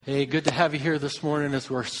Hey, good to have you here this morning as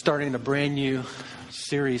we're starting a brand new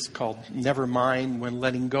series called Never Mind When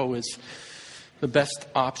Letting Go is the Best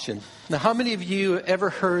Option. Now, how many of you ever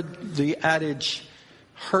heard the adage,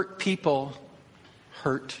 hurt people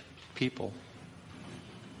hurt people?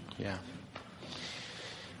 Yeah.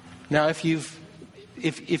 Now, if you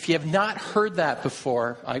have not heard that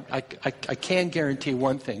before, I can guarantee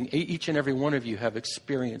one thing. Each and every one of you have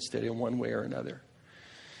experienced it in one way or another.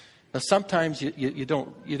 Now, sometimes you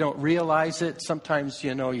don't realize it. Sometimes,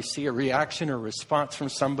 you see a reaction or response from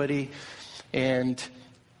somebody, and,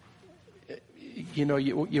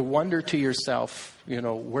 you wonder to yourself,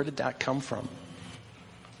 where did that come from?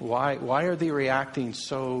 Why are they reacting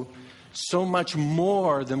so much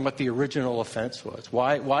more than what the original offense was?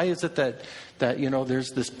 Why is it that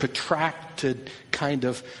there's this protracted kind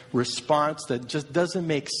of response that just doesn't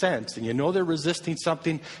make sense? And they're resisting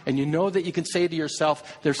something, and that you can say to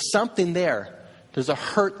yourself, there's something there. There's a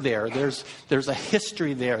hurt there. There's a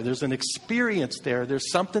history there. There's an experience there.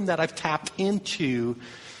 There's something that I've tapped into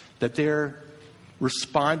that they're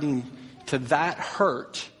responding to that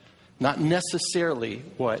hurt, not necessarily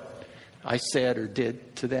what I said or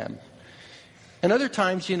did to them. And other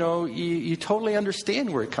times, you totally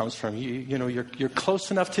understand where it comes from. You're close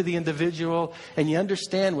enough to the individual, and you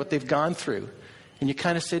understand what they've gone through. And you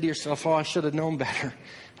kind of say to yourself, I should have known better.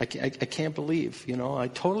 I can't believe, I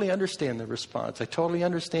totally understand the response. I totally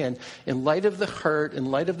understand. In light of the hurt, in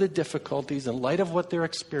light of the difficulties, in light of what they're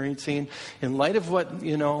experiencing, in light of what,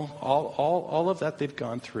 all of that they've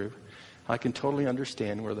gone through, I can totally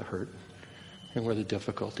understand where the hurt and where the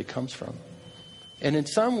difficulty comes from. And in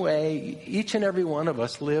some way, each and every one of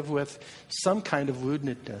us live with some kind of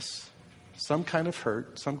woundedness, some kind of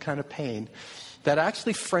hurt, some kind of pain that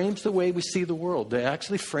actually frames the way we see the world. That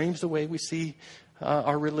actually frames the way we see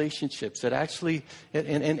our relationships. That actually,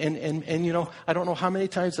 and I don't know how many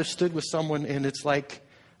times I've stood with someone and it's like,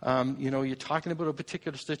 you're talking about a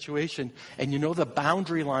particular situation and the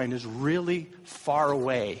boundary line is really far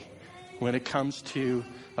away when it comes to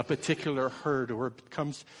a particular hurt or it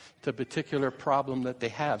comes to a particular problem that they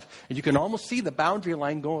have. And you can almost see the boundary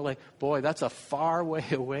line going like, boy, that's a far way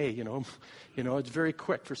away, It's very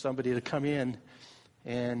quick for somebody to come in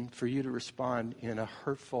and for you to respond in a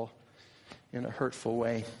hurtful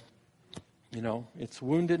way. It's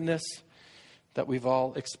woundedness that we've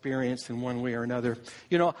all experienced in one way or another.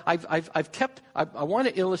 I want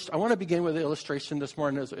to begin with an illustration this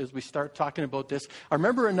morning as we start talking about this. I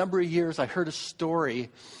remember a number of years I heard a story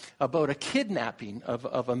about a kidnapping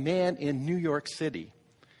of a man in New York City.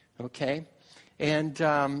 Okay? And,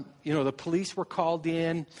 the police were called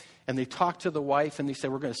in and they talked to the wife and they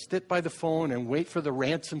said, we're going to sit by the phone and wait for the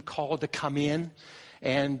ransom call to come in.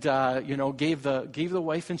 And, gave the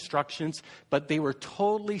wife instructions, but they were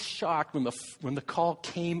totally shocked when the call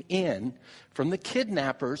came in from the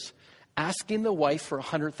kidnappers asking the wife for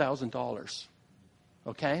 $100,000.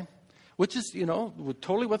 Okay? Which is,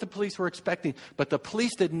 totally what the police were expecting. But the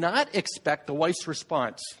police did not expect the wife's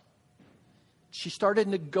response. She started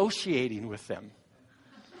negotiating with them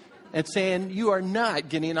and saying, you are not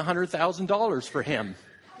getting $100,000 for him.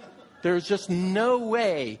 There's just no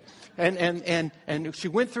way. And she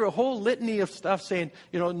went through a whole litany of stuff saying,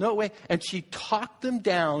 no way. And she talked them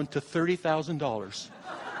down to $30,000.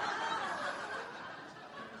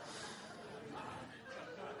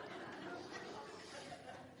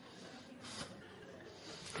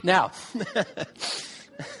 Now,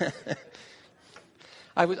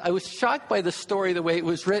 I was shocked by the story the way it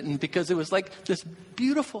was written because it was like this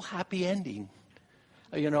beautiful happy ending.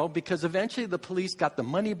 Because eventually the police got the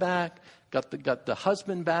money back, got the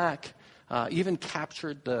husband back, even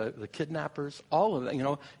captured the kidnappers, all of that,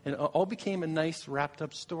 and it all became a nice wrapped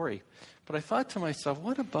up story. But I thought to myself,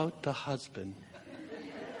 what about the husband?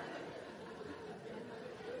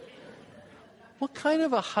 What kind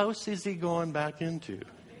of a house is he going back into?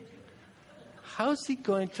 How's he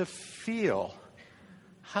going to feel?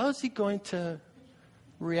 How's he going to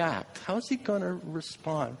react? How's he going to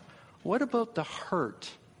respond? What about the hurt?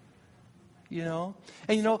 And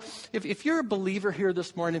if you're a believer here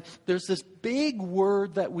this morning, there's this big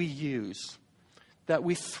word that we use, that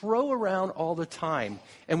we throw around all the time.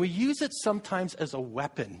 And we use it sometimes as a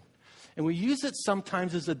weapon. And we use it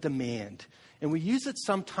sometimes as a demand. And we use it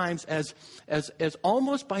sometimes as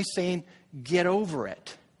almost by saying, get over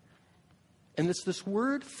it. And it's this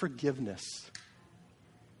word forgiveness.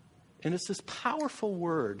 And it's this powerful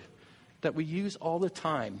word that we use all the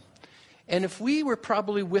time. And if we were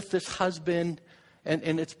probably with this husband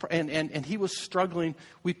and he was struggling,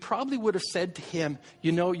 we probably would have said to him,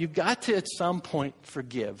 you got to at some point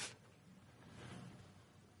forgive.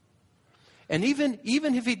 And even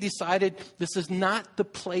if he decided this is not the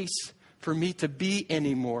place for me to be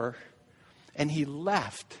anymore, and he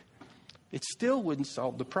left, it still wouldn't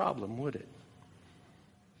solve the problem, would it?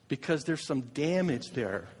 Because there's some damage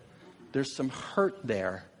there. There's some hurt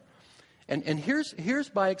there. And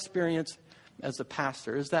here's my experience as a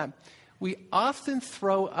pastor, is that we often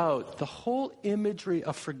throw out the whole imagery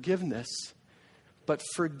of forgiveness, but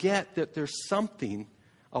forget that there's something,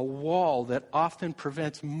 a wall, that often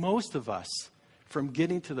prevents most of us from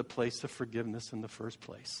getting to the place of forgiveness in the first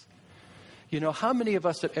place. You know, how many of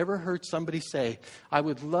us have ever heard somebody say, I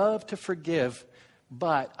would love to forgive,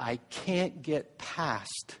 but I can't get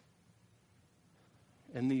past?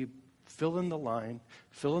 And you fill in the line,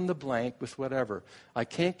 fill in the blank with whatever. I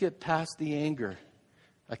can't get past the anger.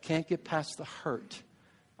 I can't get past the hurt.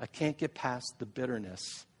 I can't get past the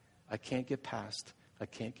bitterness. I can't get past. I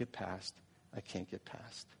can't get past. I can't get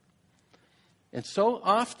past. And so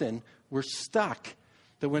often we're stuck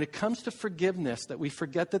that when it comes to forgiveness, that we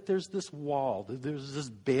forget that there's this wall, that there's this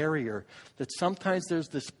barrier, that sometimes there's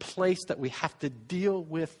this place that we have to deal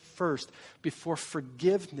with first before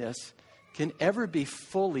forgiveness can ever be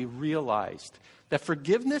fully realized. That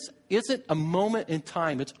forgiveness isn't a moment in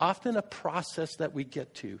time. It's often a process that we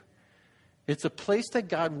get to. It's a place that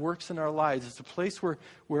God works in our lives. It's a place where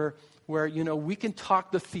we can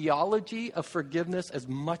talk the theology of forgiveness as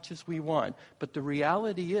much as we want. But the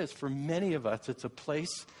reality is, for many of us, it's a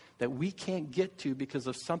place that we can't get to because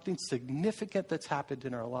of something significant that's happened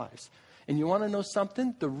in our lives. And you want to know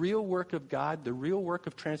something? The real work of God, the real work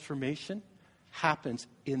of transformation happens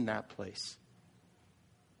in that place.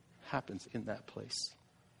 Happens in that place.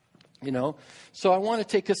 So I want to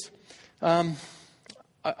take us, I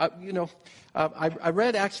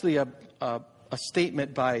read actually a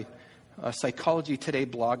statement by a Psychology Today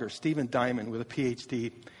blogger, Stephen Diamond, with a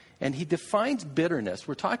PhD, and he defines bitterness.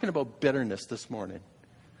 We're talking about bitterness this morning.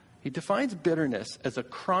 He defines bitterness as a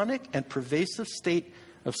chronic and pervasive state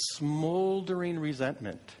of smoldering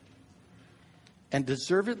resentment, and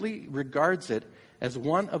deservedly regards it as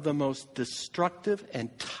one of the most destructive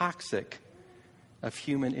and toxic of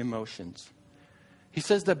human emotions. He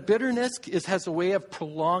says that bitterness has a way of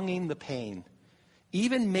prolonging the pain,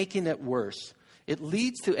 even making it worse. It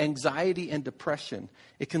leads to anxiety and depression.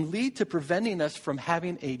 It can lead to preventing us from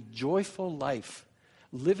having a joyful life,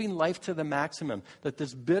 living life to the maximum. That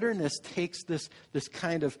this bitterness takes this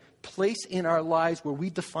kind of place in our lives where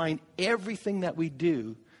we define everything that we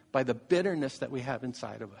do by the bitterness that we have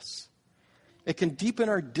inside of us. It can deepen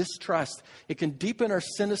our distrust. It can deepen our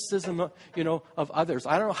cynicism, of others.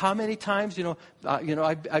 I don't know how many times,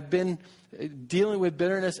 I've been dealing with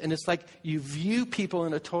bitterness, and it's like you view people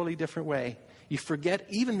in a totally different way. You forget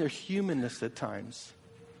even their humanness at times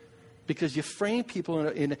because you frame people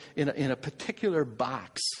in a particular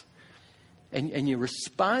box, and you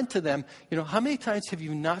respond to them. How many times have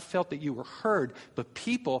you not felt that you were heard, but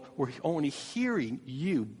people were only hearing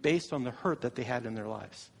you based on the hurt that they had in their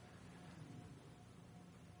lives?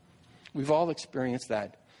 We've all experienced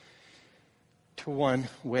that to one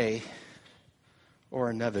way or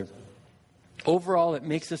another. Overall, it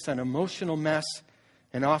makes us an emotional mess,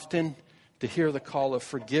 and often to hear the call of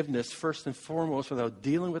forgiveness, first and foremost, without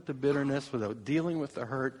dealing with the bitterness, without dealing with the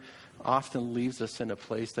hurt, often leaves us in a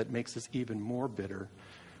place that makes us even more bitter,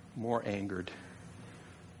 more angered,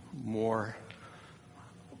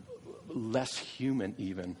 less human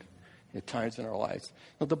even at times in our lives.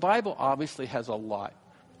 Now, the Bible obviously has a lot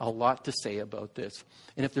to say about this.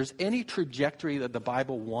 And if there's any trajectory that the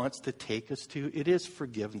Bible wants to take us to, it is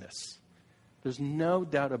forgiveness. There's no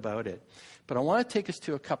doubt about it. But I want to take us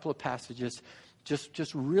to a couple of passages,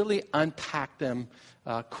 just really unpack them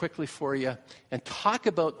quickly for you and talk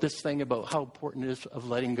about this thing about how important it is of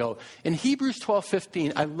letting go. In Hebrews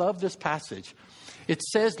 12:15, I love this passage. It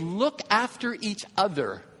says, "Look after each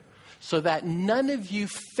other so that none of you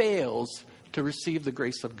fails to receive the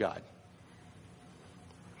grace of God."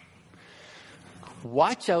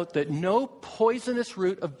 Watch out that no poisonous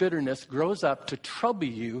root of bitterness grows up to trouble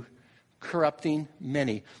you, corrupting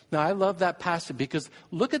many. Now, I love that passage because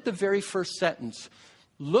look at the very first sentence.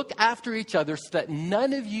 Look after each other so that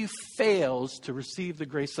none of you fails to receive the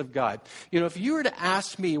grace of God. If you were to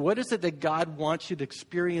ask me, what is it that God wants you to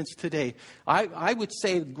experience today? I would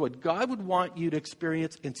say what God would want you to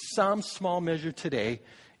experience in some small measure today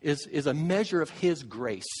is a measure of His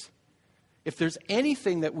grace. If there's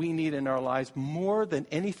anything that we need in our lives more than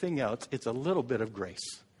anything else, it's a little bit of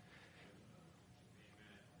grace.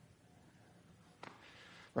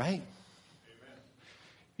 Right?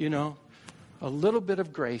 Amen. A little bit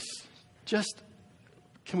of grace just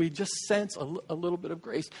can we just sense a little bit of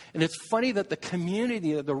grace? And it's funny that the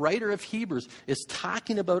community, the writer of Hebrews, is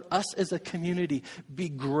talking about us as a community. Be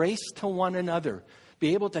grace to one another.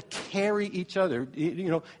 Be able to carry each other.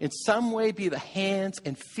 In some way be the hands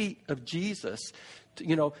and feet of Jesus.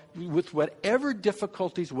 With whatever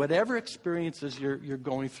difficulties, whatever experiences you're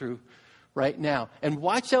going through right now. And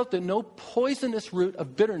watch out that no poisonous root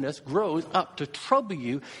of bitterness grows up to trouble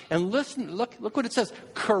you. And listen, look what it says,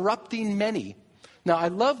 corrupting many. Now, I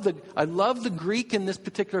love the Greek in this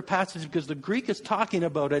particular passage because the Greek is talking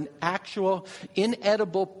about an actual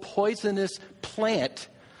inedible poisonous plant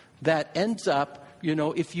that ends up,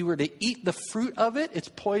 if you were to eat the fruit of it, it's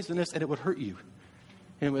poisonous and it would hurt you.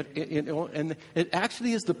 And it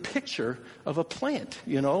actually is the picture of a plant,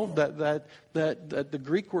 that the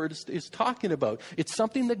Greek word is talking about. It's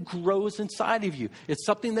something that grows inside of you. It's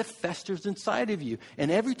something that festers inside of you.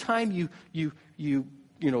 And every time you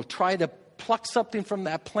try to pluck something from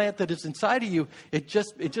that plant that is inside of you, it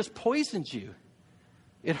just poisons you.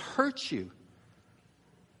 It hurts you.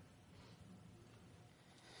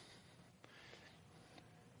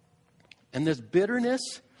 And this bitterness,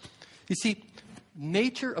 you see,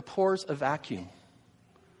 nature abhors a vacuum.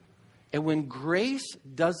 And when grace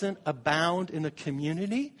doesn't abound in a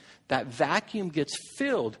community, that vacuum gets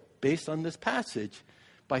filled, based on this passage,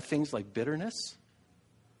 by things like bitterness,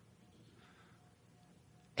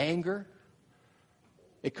 anger.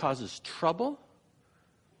 It causes trouble.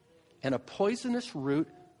 And a poisonous root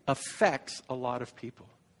affects a lot of people.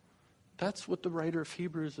 That's what the writer of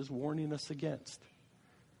Hebrews is warning us against.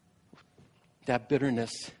 That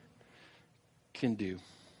bitterness can do.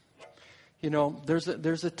 There's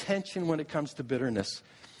a tension when it comes to bitterness.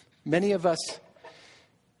 Many of us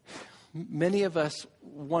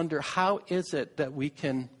wonder, how is it that we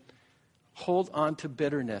can hold on to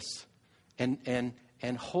bitterness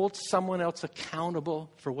and hold someone else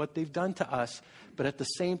accountable for what they've done to us, but at the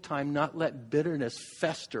same time not let bitterness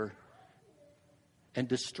fester and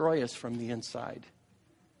destroy us from the inside?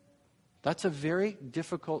 That's a very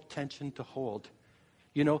difficult tension to hold.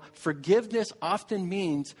 Forgiveness often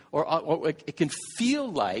means, or it can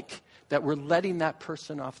feel like, that we're letting that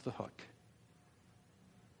person off the hook.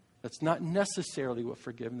 That's not necessarily what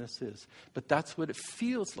forgiveness is, but that's what it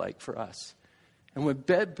feels like for us. And when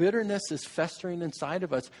bitterness is festering inside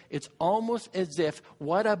of us, it's almost as if,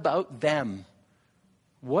 what about them?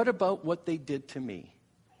 What about what they did to me?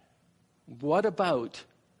 What about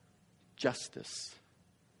justice?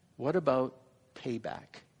 What about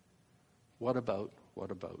payback? What about?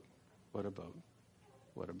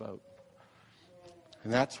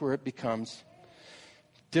 And that's where it becomes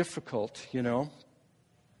difficult,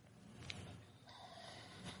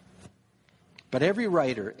 But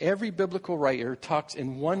every biblical writer talks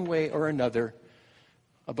in one way or another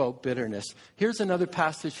about bitterness. Here's another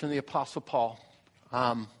passage from the Apostle Paul.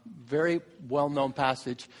 Very well-known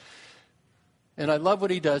passage. And I love what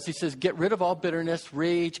he does. He says, get rid of all bitterness,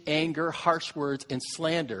 rage, anger, harsh words, and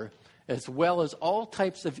slander, as well as all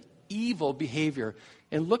types of evil behavior.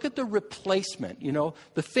 And look at the replacement.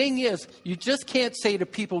 The thing is, you just can't say to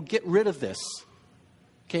people, get rid of this.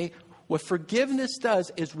 Okay? What forgiveness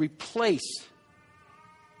does is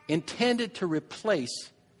intended to replace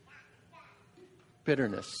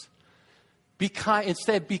bitterness. Be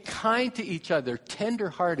kind to each other,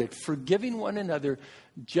 tender-hearted, forgiving one another,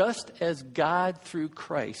 just as God through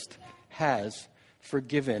Christ has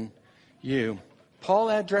forgiven you.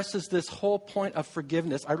 Paul addresses this whole point of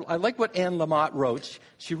forgiveness. I like what Anne Lamott wrote.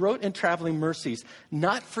 She wrote in Traveling Mercies,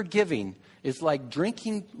 not forgiving is like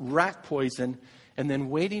drinking rat poison and then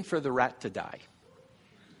waiting for the rat to die.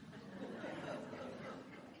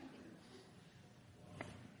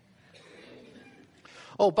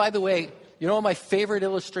 Oh, by the way, what my favorite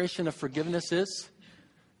illustration of forgiveness is?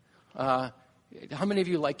 How many of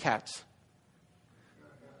you like cats?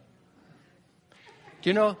 Do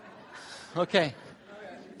you know? Okay.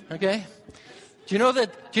 Do you know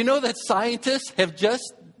that scientists have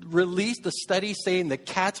just released a study saying that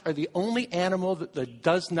cats are the only animal that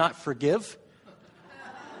does not forgive?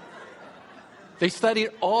 They studied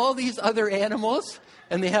all these other animals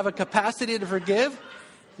and they have a capacity to forgive.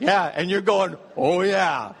 Yeah, and you're going, oh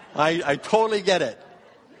yeah, I totally get it.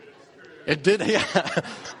 It did. Yeah.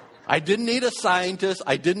 I didn't need a scientist.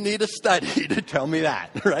 I didn't need a study to tell me that,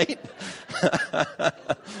 right?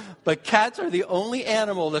 But cats are the only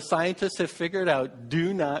animal the scientists have figured out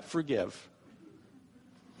do not forgive.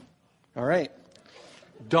 All right.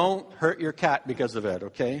 Don't hurt your cat because of it,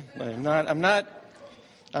 okay? I'm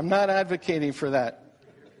not advocating for that.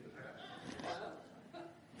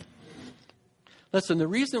 Listen, the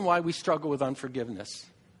reason why we struggle with unforgiveness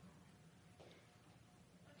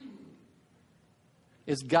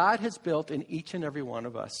is God has built in each and every one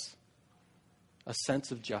of us a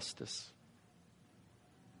sense of justice.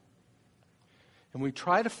 And we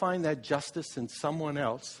try to find that justice in someone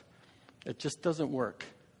else. It just doesn't work.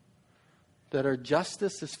 That our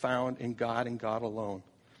justice is found in God and God alone.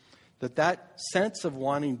 That sense of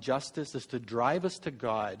wanting justice is to drive us to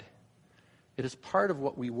God. It is part of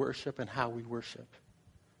what we worship and how we worship.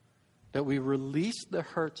 That we release the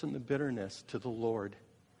hurts and the bitterness to the Lord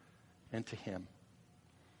and to Him.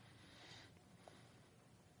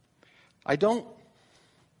 I don't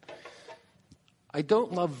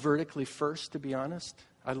love vertically first, to be honest.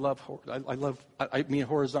 I mean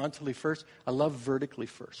horizontally first. I love vertically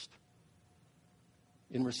first.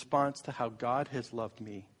 In response to how God has loved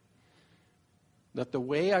me. That the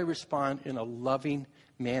way I respond in a loving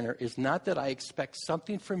manner is not that I expect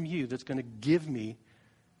something from you that's going to give me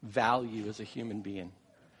value as a human being.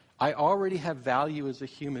 I already have value as a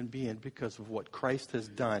human being because of what Christ has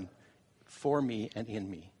done for me and in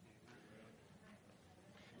me.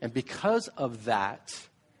 And because of that,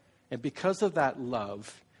 and because of that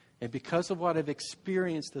love, and because of what I've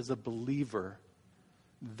experienced as a believer,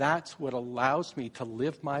 that's what allows me to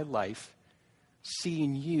live my life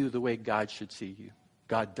seeing you the way God should see you.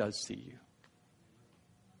 God does see you.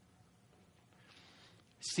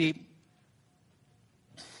 See,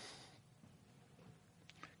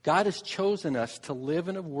 God has chosen us to live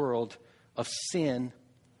in a world of sin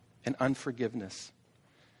and unforgiveness.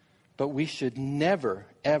 But we should never,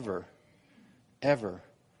 ever, ever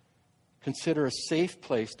consider a safe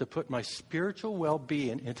place to put my spiritual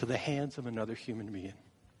well-being into the hands of another human being.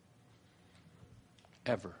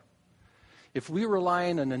 Ever. If we rely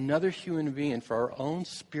on another human being for our own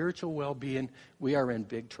spiritual well-being, we are in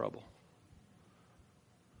big trouble.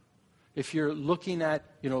 If you're looking at,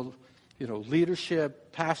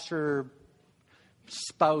 leadership, pastor,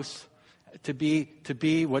 spouse, to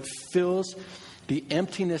be what fills the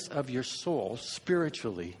emptiness of your soul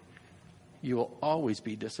spiritually, you will always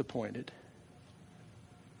be disappointed.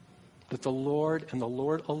 That the Lord and the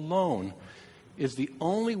Lord alone is the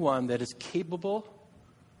only one that is capable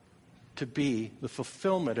to be the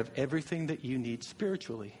fulfillment of everything that you need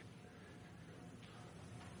spiritually.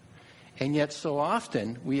 And yet so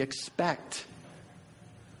often we expect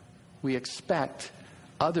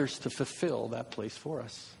others to fulfill that place for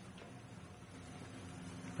us.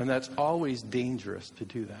 And that's always dangerous to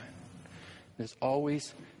do that. It's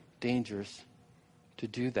always dangerous to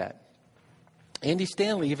do that. Andy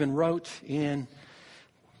Stanley even wrote in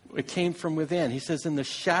It Came From Within. He says, in the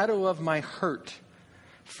shadow of my hurt,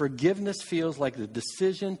 forgiveness feels like the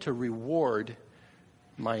decision to reward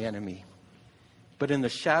my enemy. But in the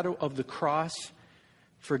shadow of the cross,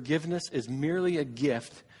 forgiveness is merely a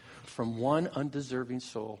gift from one undeserving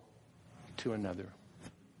soul to another.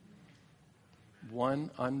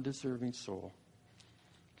 One undeserving soul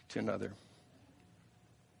to another.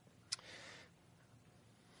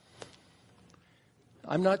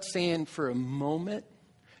 I'm not saying for a moment,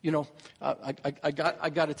 I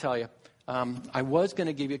got to tell you, I was going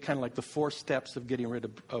to give you kind of like the 4 steps of getting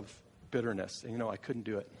rid of bitterness. And, I couldn't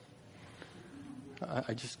do it.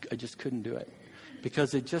 I just couldn't do it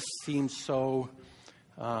because it just seems so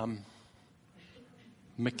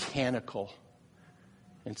mechanical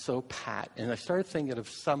and so pat. And I started thinking of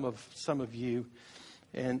some of you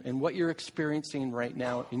and what you're experiencing right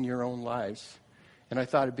now in your own lives. And I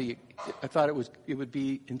thought it would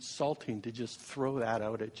be insulting to just throw that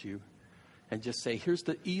out at you and just say, here's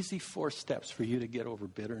the easy 4 steps for you to get over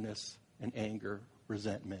bitterness and anger,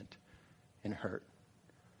 resentment, and hurt.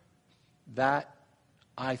 That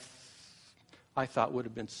I thought would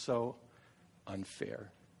have been so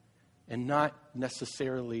unfair and not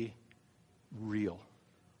necessarily real.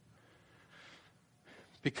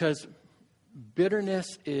 Because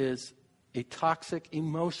bitterness is a toxic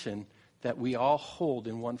emotion that we all hold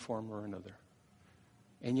in one form or another.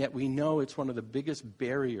 And yet we know it's one of the biggest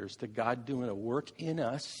barriers to God doing a work in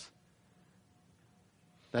us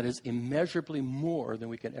that is immeasurably more than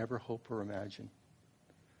we can ever hope or imagine.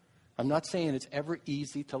 I'm not saying it's ever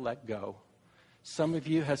easy to let go. Some of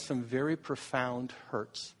you have some very profound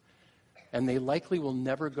hurts, and they likely will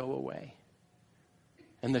never go away.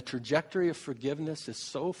 And the trajectory of forgiveness is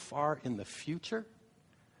so far in the future.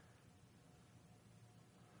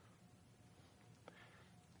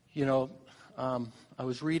 I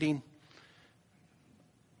was reading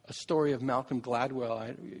a story of Malcolm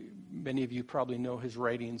Gladwell. Many of you probably know his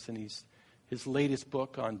writings, and his latest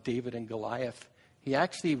book on David and Goliath. He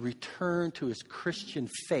actually returned to his Christian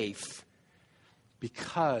faith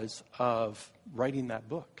because of writing that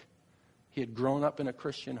book. He had grown up in a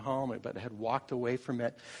Christian home, but had walked away from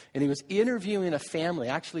it. And he was interviewing a family,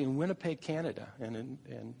 actually in Winnipeg, Canada,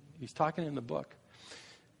 and he's talking in the book,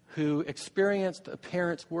 who experienced a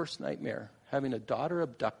parent's worst nightmare, having a daughter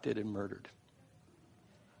abducted and murdered.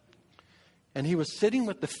 And he was sitting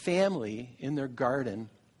with the family in their garden,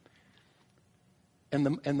 and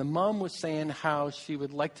the mom was saying how she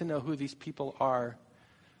would like to know who these people are,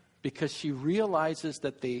 because she realizes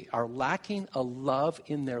that they are lacking a love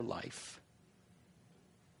in their life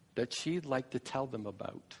that she'd like to tell them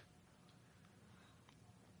about.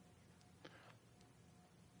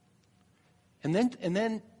 And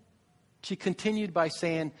then she continued by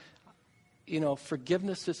saying,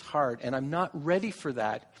 forgiveness is hard, and I'm not ready for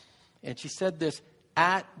that. And she said this,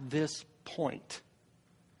 at this point.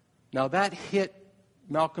 Now that hit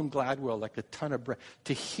Malcolm Gladwell like a ton of breath.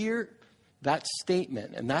 To hear that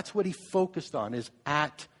statement, and that's what he focused on, is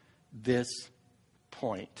at this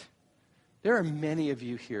point. There are many of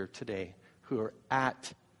you here today who are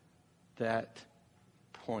at that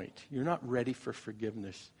point. You're not ready for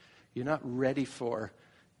forgiveness. You're not ready for,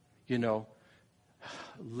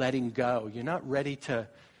 letting go. You're not ready to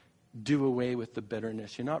do away with the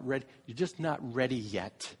bitterness. You're not ready. You're just not ready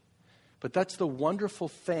yet. But that's the wonderful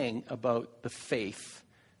thing about the faith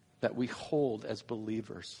that we hold as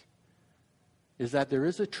believers, is that there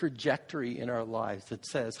is a trajectory in our lives that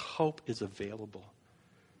says hope is available.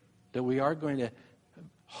 That we are going to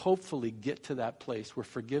hopefully get to that place where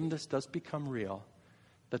forgiveness does become real,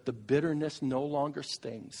 that the bitterness no longer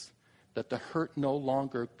stings, that the hurt no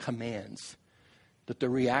longer commands, that the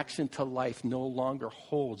reaction to life no longer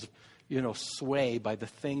holds, sway by the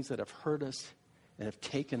things that have hurt us and have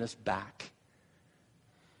taken us back.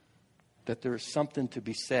 That there is something to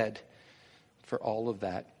be said for all of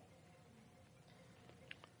that.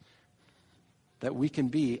 That we can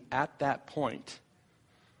be at that point.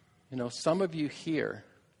 Some of you here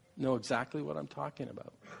know exactly what I'm talking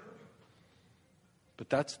about. But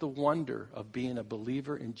that's the wonder of being a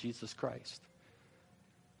believer in Jesus Christ.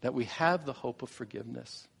 That we have the hope of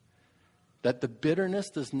forgiveness. That the bitterness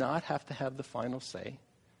does not have to have the final say.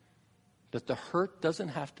 That the hurt doesn't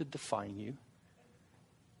have to define you.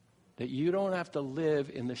 That you don't have to live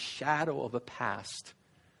in the shadow of a past.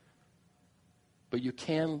 But you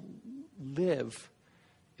can live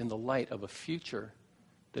in the light of a future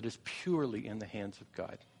that is purely in the hands of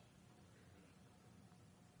God.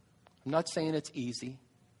 I'm not saying it's easy.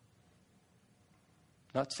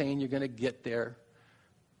 I'm not saying you're going to get there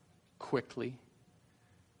quickly.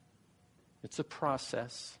 It's a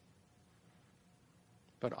process.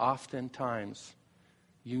 But oftentimes,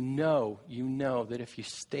 you know that if you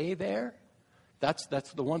stay there, that's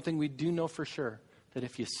the one thing we do know for sure, that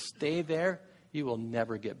if you stay there, you will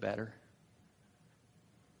never get better.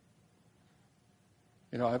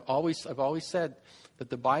 I've always said that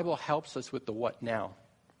the Bible helps us with the what now,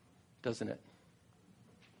 doesn't it?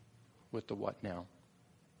 With the what now.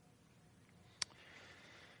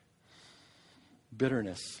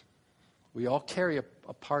 Bitterness. We all carry a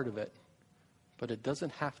part of it, but it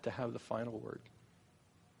doesn't have to have the final word.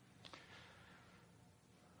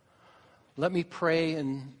 Let me pray,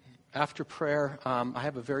 and after prayer, I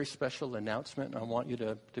have a very special announcement. I want you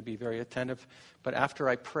to be very attentive. But after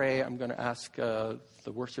I pray, I'm going to ask the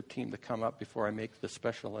worship team to come up before I make the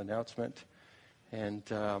special announcement. And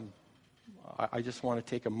I just want to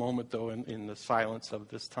take a moment, though, in the silence of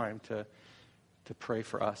this time to pray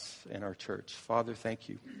for us and our church. Father, thank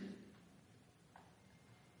you.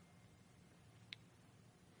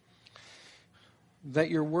 That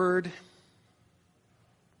your word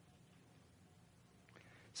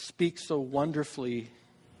speaks so wonderfully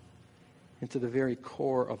into the very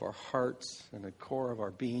core of our hearts and the core of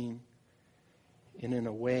our being, and in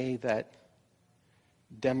a way that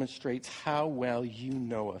demonstrates how well you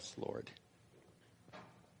know us, Lord.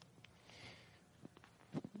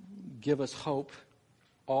 Give us hope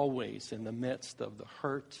always in the midst of the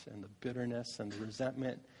hurt and the bitterness and the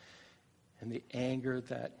resentment and the anger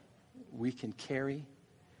that we can carry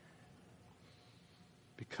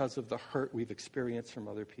because of the hurt we've experienced from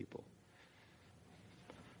other people.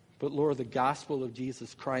 But Lord, the gospel of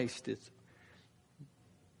Jesus Christ is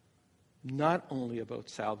not only about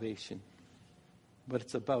salvation, but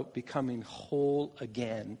it's about becoming whole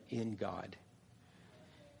again in God.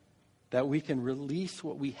 That we can release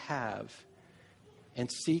what we have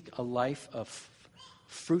and seek a life of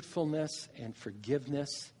fruitfulness and forgiveness,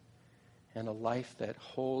 and a life that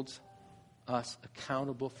holds us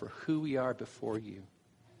accountable for who we are before you.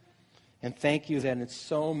 And thank you that in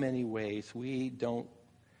so many ways we don't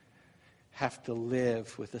have to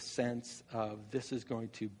live with a sense of this is going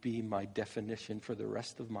to be my definition for the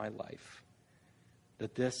rest of my life.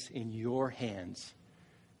 That this in your hands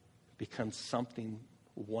becomes something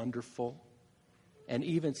wonderful and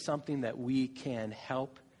even something that we can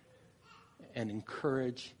help and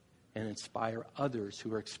encourage and inspire others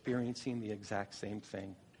who are experiencing the exact same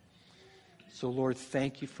thing. So, Lord,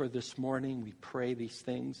 thank you for this morning. We pray these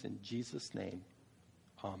things in Jesus' name.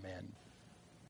 Amen.